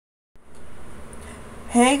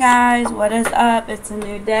Hey guys, what is up? It's a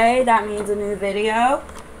new day. That means a new video.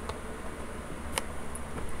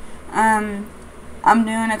 I'm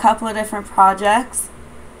doing a couple of different projects.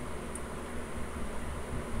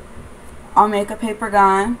 I'll make a paper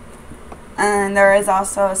gun, and there is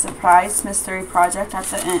also a surprise mystery project at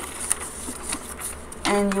the end.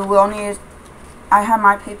 And you will need, I have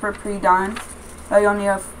my paper pre-done, so you'll need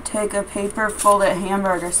to take a paper, fold it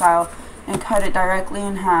hamburger style, and cut it directly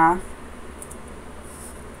in half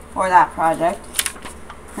for that project.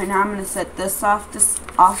 Right now I'm going to set this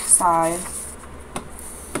off side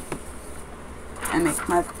and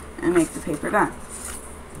make the paper gun.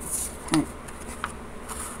 Okay.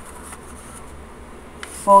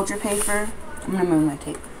 Fold your paper. I'm going to move my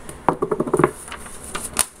tape.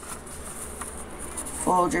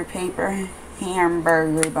 Fold your paper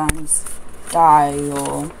hamburger bun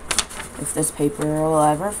style. If this paper will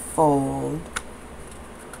ever fold.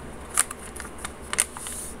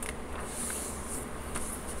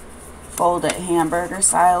 Fold it hamburger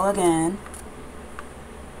style again.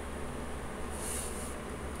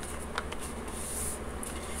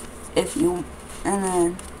 And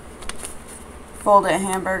then fold it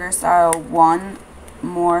hamburger style one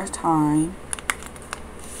more time.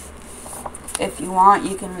 If you want,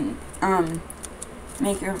 you can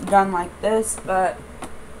make your gun like this, but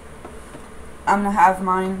I'm gonna have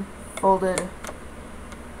mine folded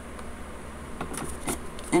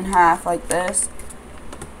in half like this.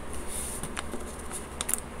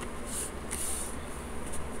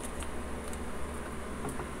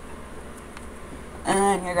 And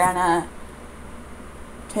then you're gonna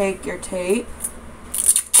take your tape,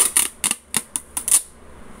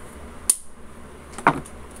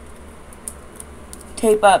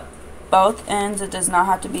 tape up both ends. It does not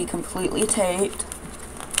have to be completely taped,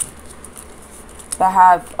 but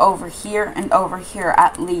have over here and over here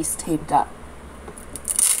at least taped up.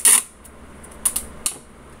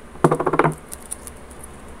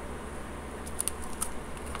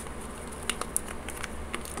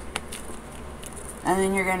 And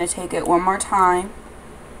then you're going to take it one more time,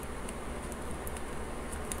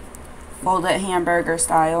 fold it hamburger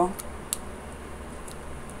style,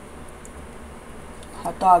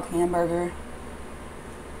 hot dog hamburger,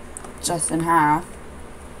 just in half.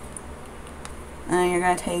 And then you're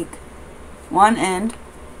going to take one end,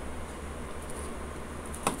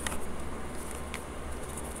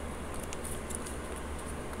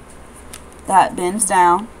 that bends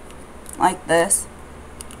down like this.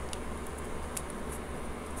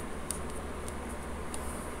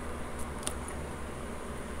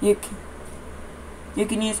 You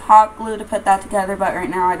can use hot glue to put that together, but right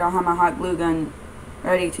now I don't have my hot glue gun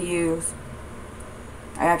ready to use.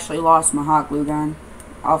 I actually lost my hot glue gun.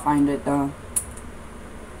 I'll find it though.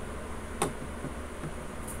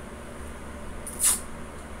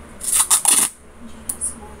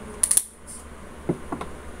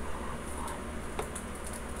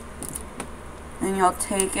 And you'll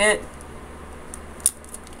take it,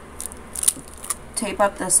 tape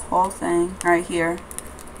up this whole thing right here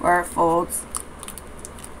where it folds.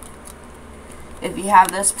 If you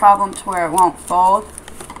have this problem to where it won't fold,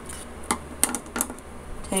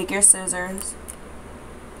 take your scissors.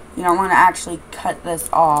 You don't want to actually cut this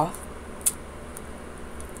off.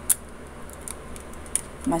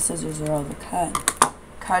 My scissors are overcut.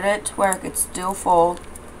 Cut it to where it could still fold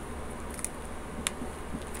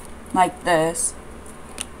like this.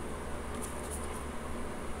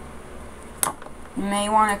 You may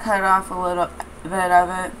want to cut off a little bit of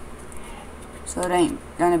it so it ain't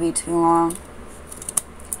gonna be too long.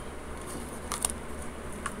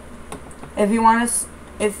 If you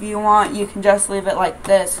want, you can just leave it like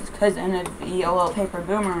this, because then it'd be a little paper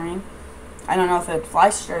boomerang. I don't know if it'd fly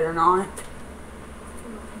straight or not.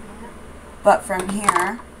 But from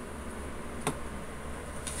here,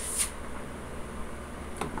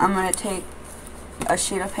 I'm going to take a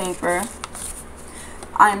sheet of paper.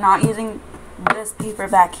 I'm not using this paper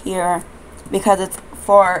back here because it's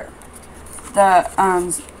for the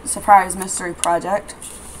surprise mystery project.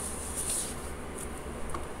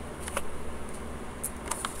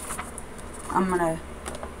 I'm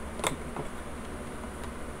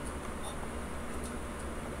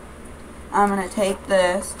gonna take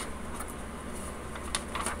this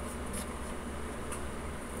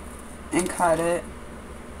and cut it.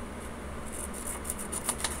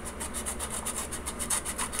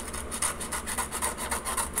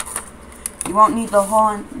 You won't need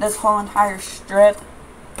this whole entire strip.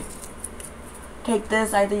 Take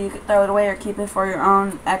this, either you could throw it away or keep it for your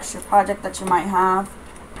own extra project that you might have.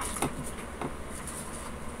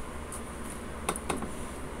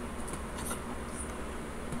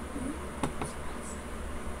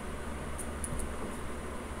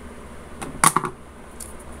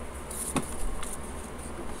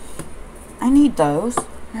 need those.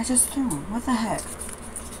 I just threw them. What the heck?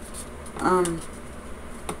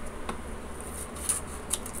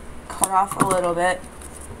 Cut off a little bit.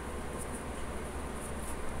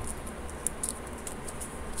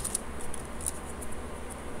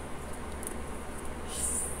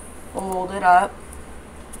 Fold it up.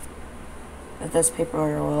 If this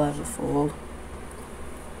paper will ever fold.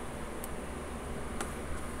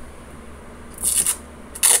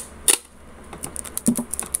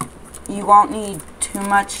 You won't need too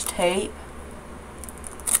much tape.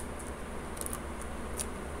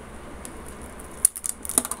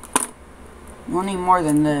 You'll need more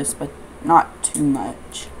than this, but not too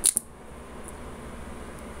much.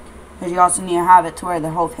 Because you also need to have it to where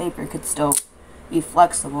the whole paper could still be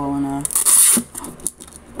flexible enough.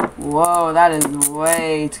 Whoa, that is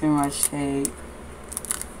way too much tape.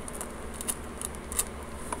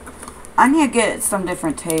 I need to get some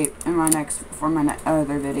different tape in my for my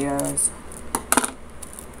other videos.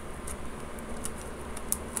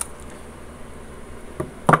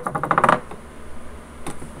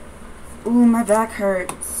 Ooh, my back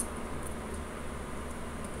hurts.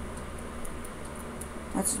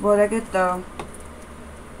 That's what I get though.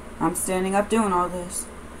 I'm standing up doing all this.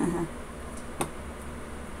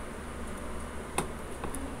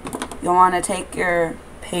 You'll want to take your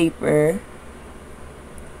paper,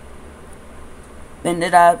 bend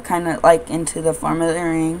it up kind of like into the form of the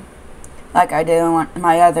ring, like I did in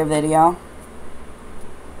my other video.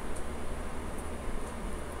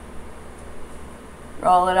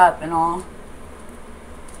 Roll it up and all.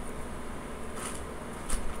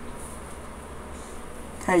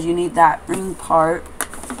 Because you need that ring part.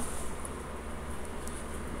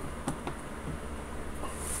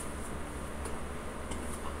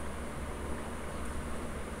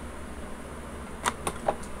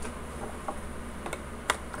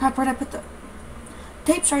 God, where'd I put the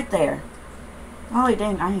tape's right there? Golly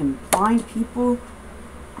dang, I am blind, people.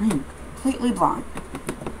 I am completely blind.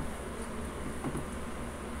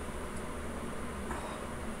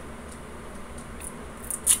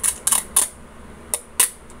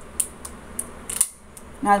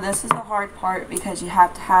 Now this is the hard part because you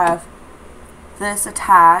have to have this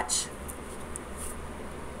attached.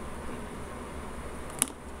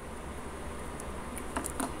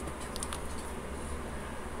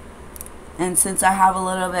 And since I have a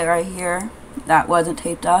little bit right here that wasn't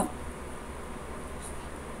taped up,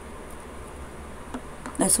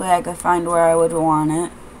 this way I could find where I would want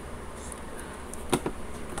it.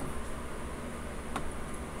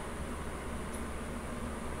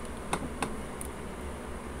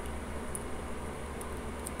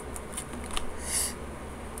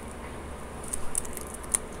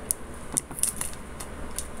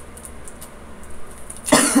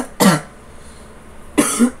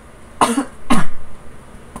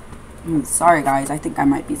 Sorry guys, I think I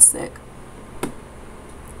might be sick.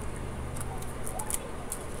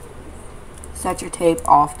 Set your tape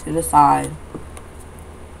off to the side.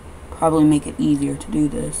 Probably make it easier to do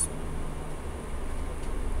this.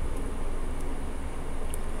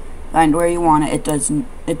 Find where you want it.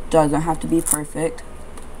 It doesn't have to be perfect.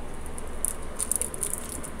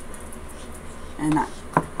 And that.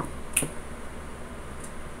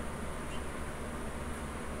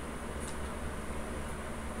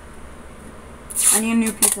 I need a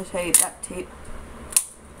new piece of tape. That tape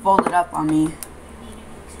folded up on me.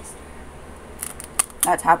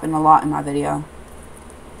 That's happened a lot in my video.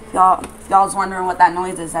 If y'all's wondering what that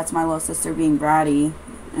noise is, that's my little sister being bratty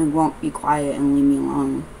and won't be quiet and leave me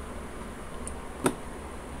alone.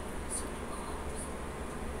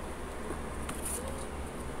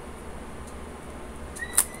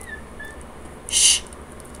 Shh.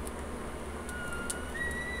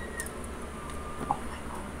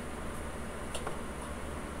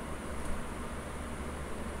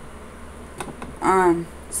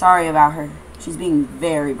 Sorry about her. She's being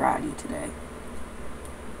very bratty today.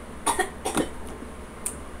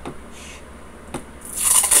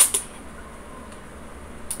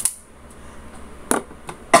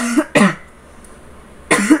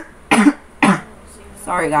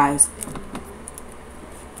 Sorry guys.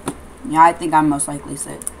 Yeah, I think I'm most likely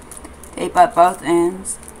sick. Tape up both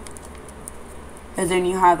ends. Because then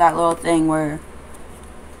you have that little thing where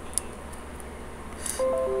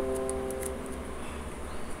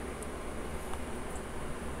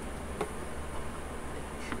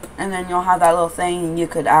and then you'll have that little thing you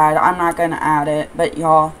could add. I'm not going to add it, but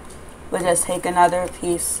y'all would just take another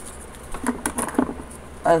piece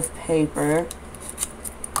of paper,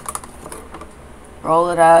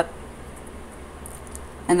 roll it up,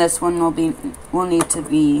 and this one will need to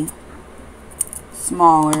be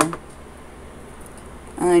smaller.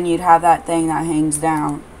 And then you'd have that thing that hangs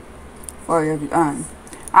down for your gun.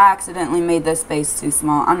 I accidentally made this base too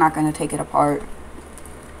small. I'm not going to take it apart.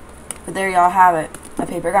 But there y'all have it. A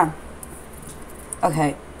paper gun.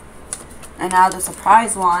 Okay. And now the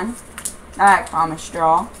surprise one that I promised to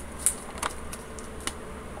draw.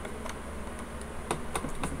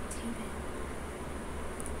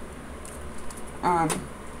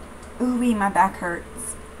 Ooh, my back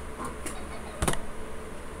hurts.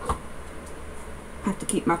 I have to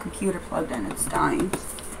keep my computer plugged in. It's dying.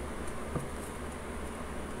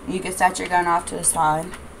 You can set your gun off to the side.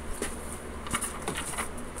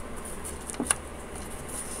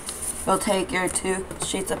 You'll take your 2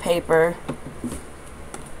 sheets of paper.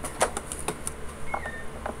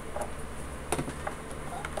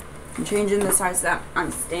 I'm changing the size that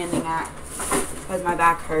I'm standing at because my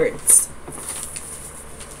back hurts.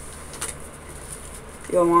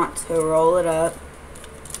 You'll want to roll it up.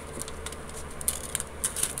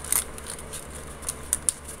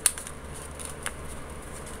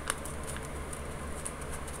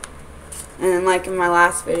 And then, like in my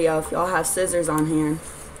last video, if y'all have scissors on hand,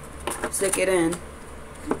 stick it in.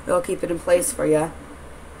 It'll keep it in place for you.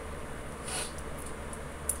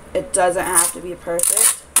 It doesn't have to be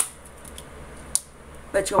perfect,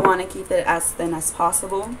 but you'll want to keep it as thin as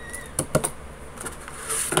possible.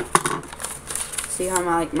 See how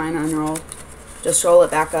I like mine unrolled? Just roll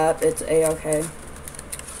it back up. It's a-okay.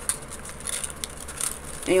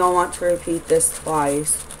 And you'll want to repeat this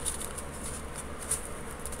twice.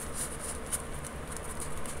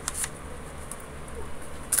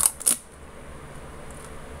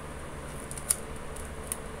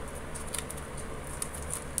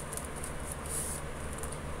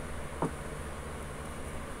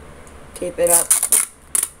 Keep it up.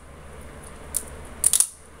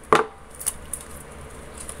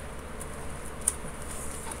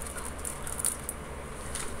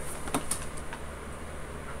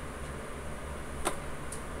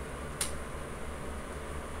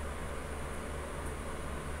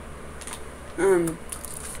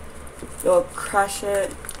 You'll crush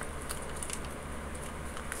it.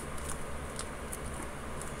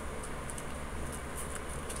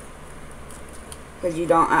 Because you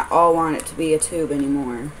don't at all want it to be a tube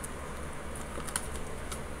anymore.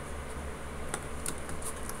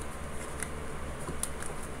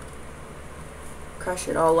 Crush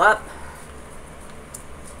it all up.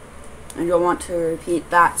 And you'll want to repeat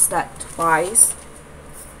that step twice.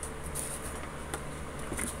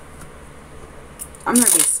 I'm going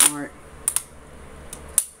to be smart.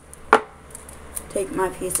 Take my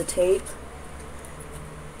piece of tape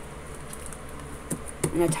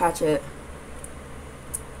and attach it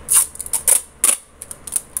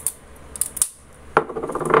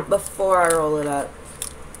before I roll it up.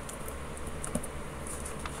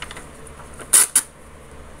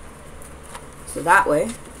 So that way,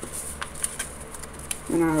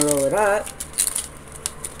 when I roll it up,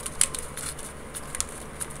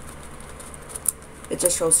 it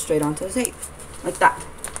just rolls straight onto the tape, like that.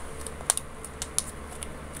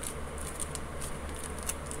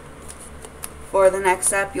 For the next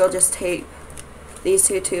step, you'll just tape these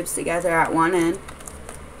 2 tubes together at one end.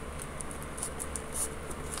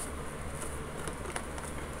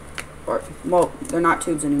 Or, well, they're not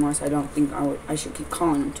tubes anymore, so I don't think I should keep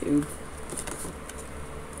calling them tubes.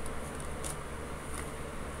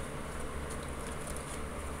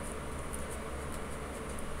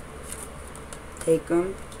 Take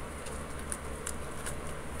them,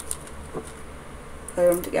 put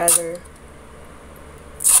them together,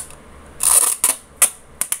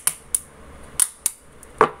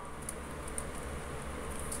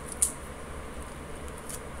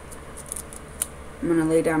 I'm going to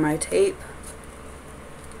lay down my tape,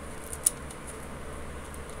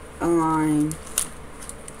 align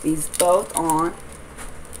these both on,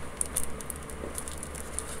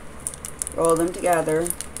 roll them together,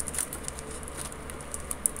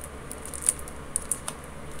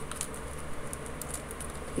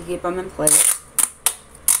 to keep them in place,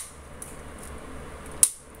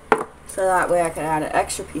 so that way I can add an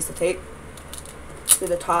extra piece of tape to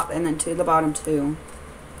the top and then to the bottom too.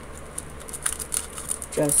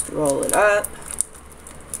 Just roll it up.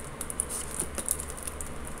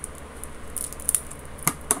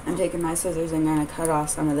 I'm taking my scissors and going to cut off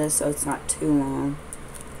some of this so it's not too long.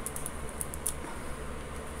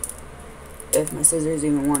 If my scissors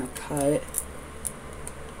even want to cut.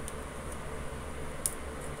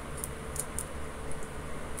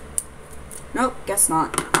 Nope, guess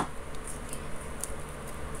not.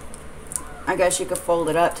 I guess you could fold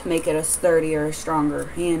it up to make it a sturdier, stronger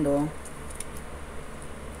handle.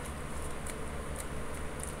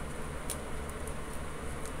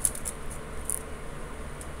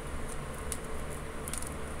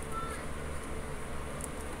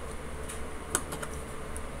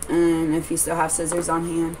 And if you still have scissors on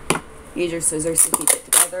hand, use your scissors to keep it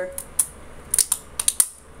together.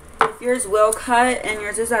 If yours will cut and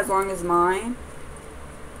yours is as long as mine,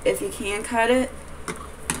 if you can cut a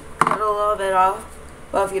little bit off.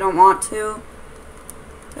 But if you don't want to,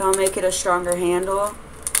 it'll make it a stronger handle.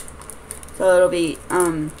 So it'll be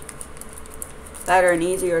better and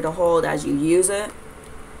easier to hold as you use it.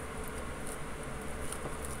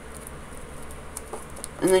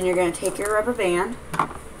 And then you're going to take your rubber band,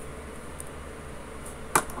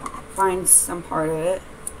 find some part of it,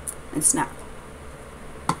 and snap.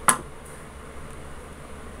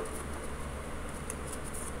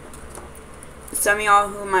 Some of y'all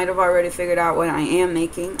who might have already figured out what I am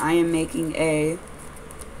making a,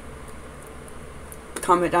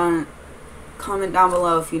 comment down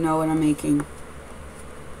below if you know what I'm making.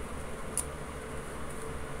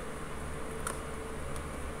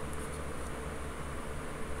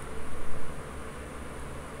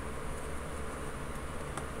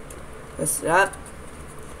 Twist it up,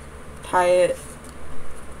 tie it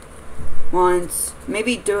once,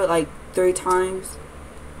 maybe do it like 3 times.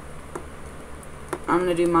 I'm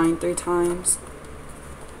going to do mine 3 times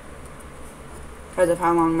because of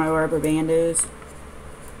how long my rubber band is.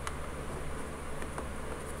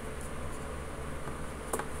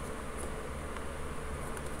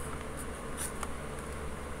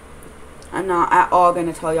 I'm not at all going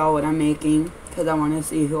to tell y'all what I'm making because I want to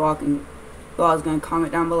see who all is going to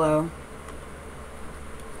comment down below.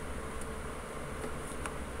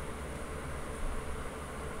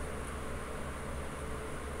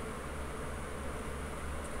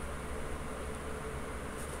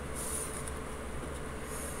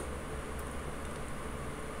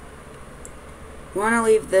 You want to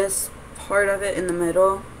leave this part of it in the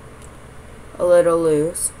middle a little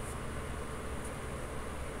loose.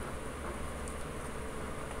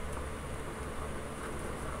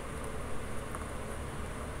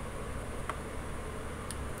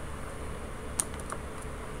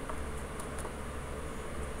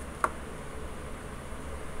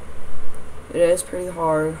 It is pretty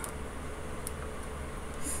hard.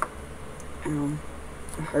 Ow,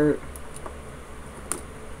 it hurt.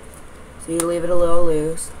 So you leave it a little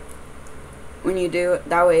loose. When you do it,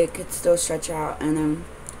 that way it could still stretch out, and then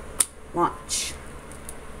watch.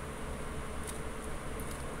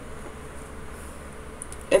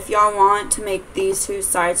 If y'all want to make these 2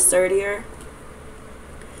 sides sturdier,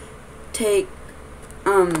 take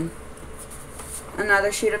another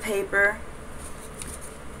sheet of paper,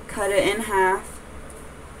 cut it in half,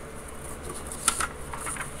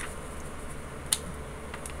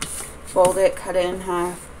 fold it, cut it in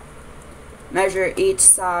half, measure each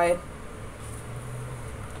side,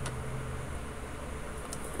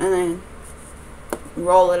 and then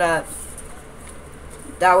roll it up.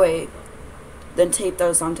 That way, then tape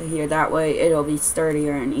those onto here. That way it'll be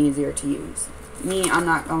sturdier and easier to use. Me, I'm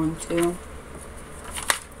not going to.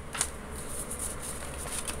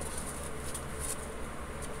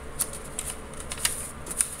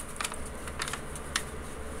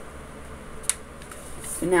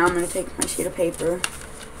 So now I'm going to take my sheet of paper.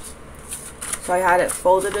 So I had it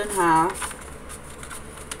folded in half.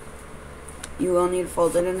 You will need to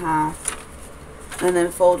fold it in half. And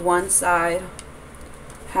then fold one side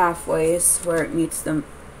halfway where it meets the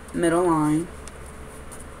middle line.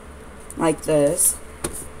 Like this.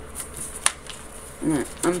 And then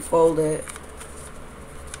unfold it.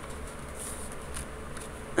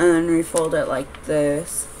 And then refold it like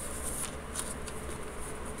this.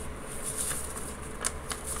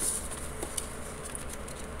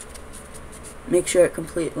 Make sure it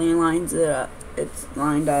completely lines it up. It's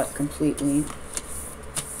lined up completely.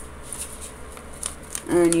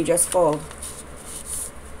 And then you just fold.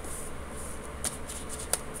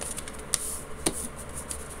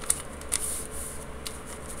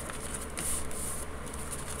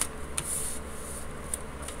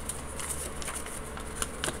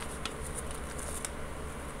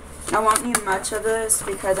 I won't need much of this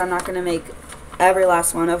because I'm not going to make every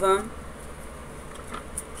last one of them.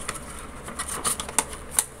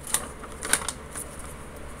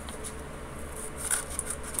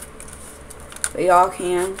 But y'all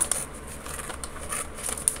can.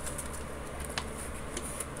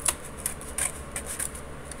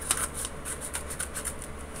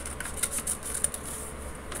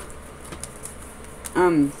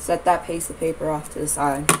 Set that piece of paper off to the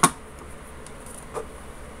side.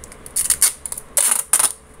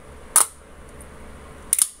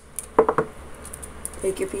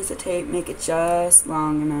 Take your piece of tape, make it just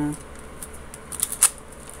long enough.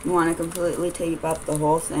 You want to completely tape up the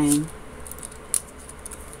whole thing.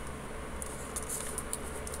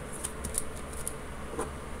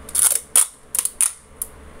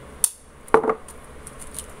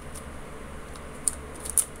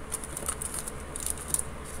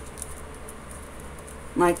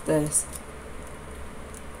 like this.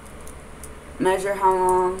 Measure how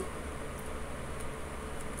long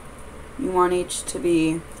you want each to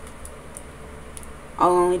be.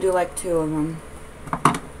 I'll only do like 2 of them.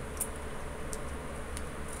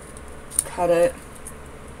 Cut it.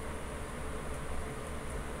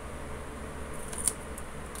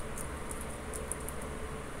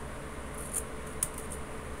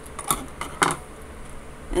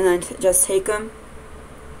 And then just take them,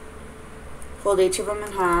 fold each of them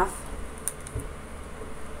in half,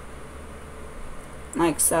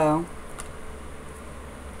 like so.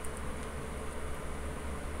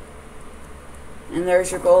 And there's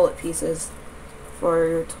your bullet pieces for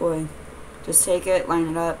your toy. Just take it, line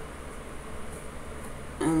it up,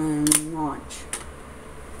 and then launch.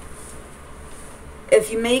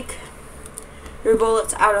 If you make your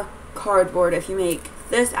bullets out of cardboard, if you make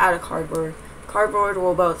this out of cardboard, cardboard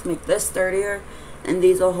will both make this sturdier and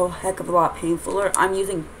these a whole heck of a lot painfuler. I'm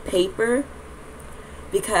using paper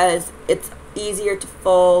because it's easier to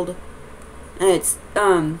fold and it's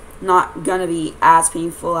not gonna be as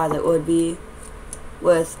painful as it would be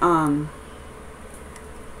with I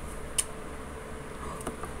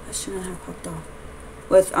shouldn't have popped off.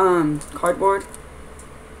 With cardboard.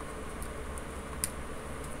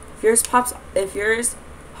 If yours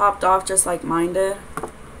popped off just like mine did,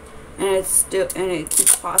 and it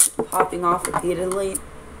keeps popping off repeatedly,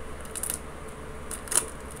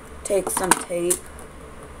 take some tape.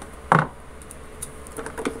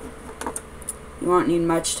 You won't need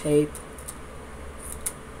much tape.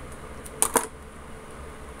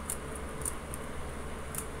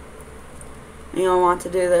 And you'll want to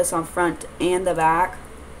do this on front and the back,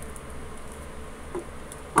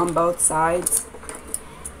 on both sides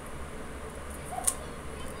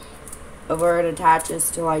of where it attaches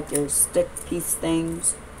to like your stick piece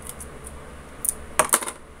things.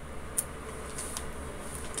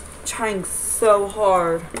 Trying so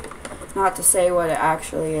hard not to say what it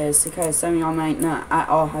actually is because some of y'all might not at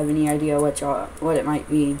all have any idea what it might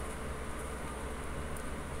be.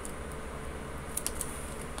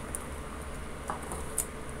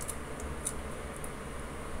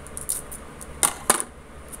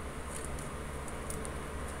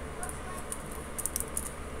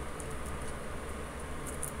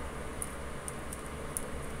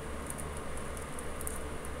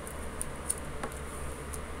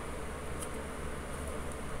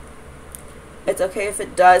 It's okay if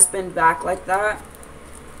it does bend back like that.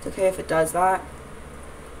 It's okay if it does that.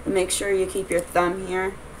 But make sure you keep your thumb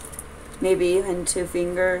here. Maybe even 2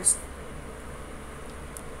 fingers.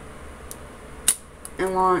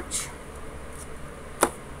 And launch.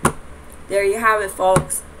 There you have it,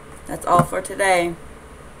 folks. That's all for today.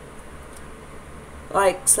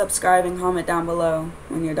 Like, subscribe, and comment down below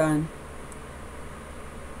when you're done.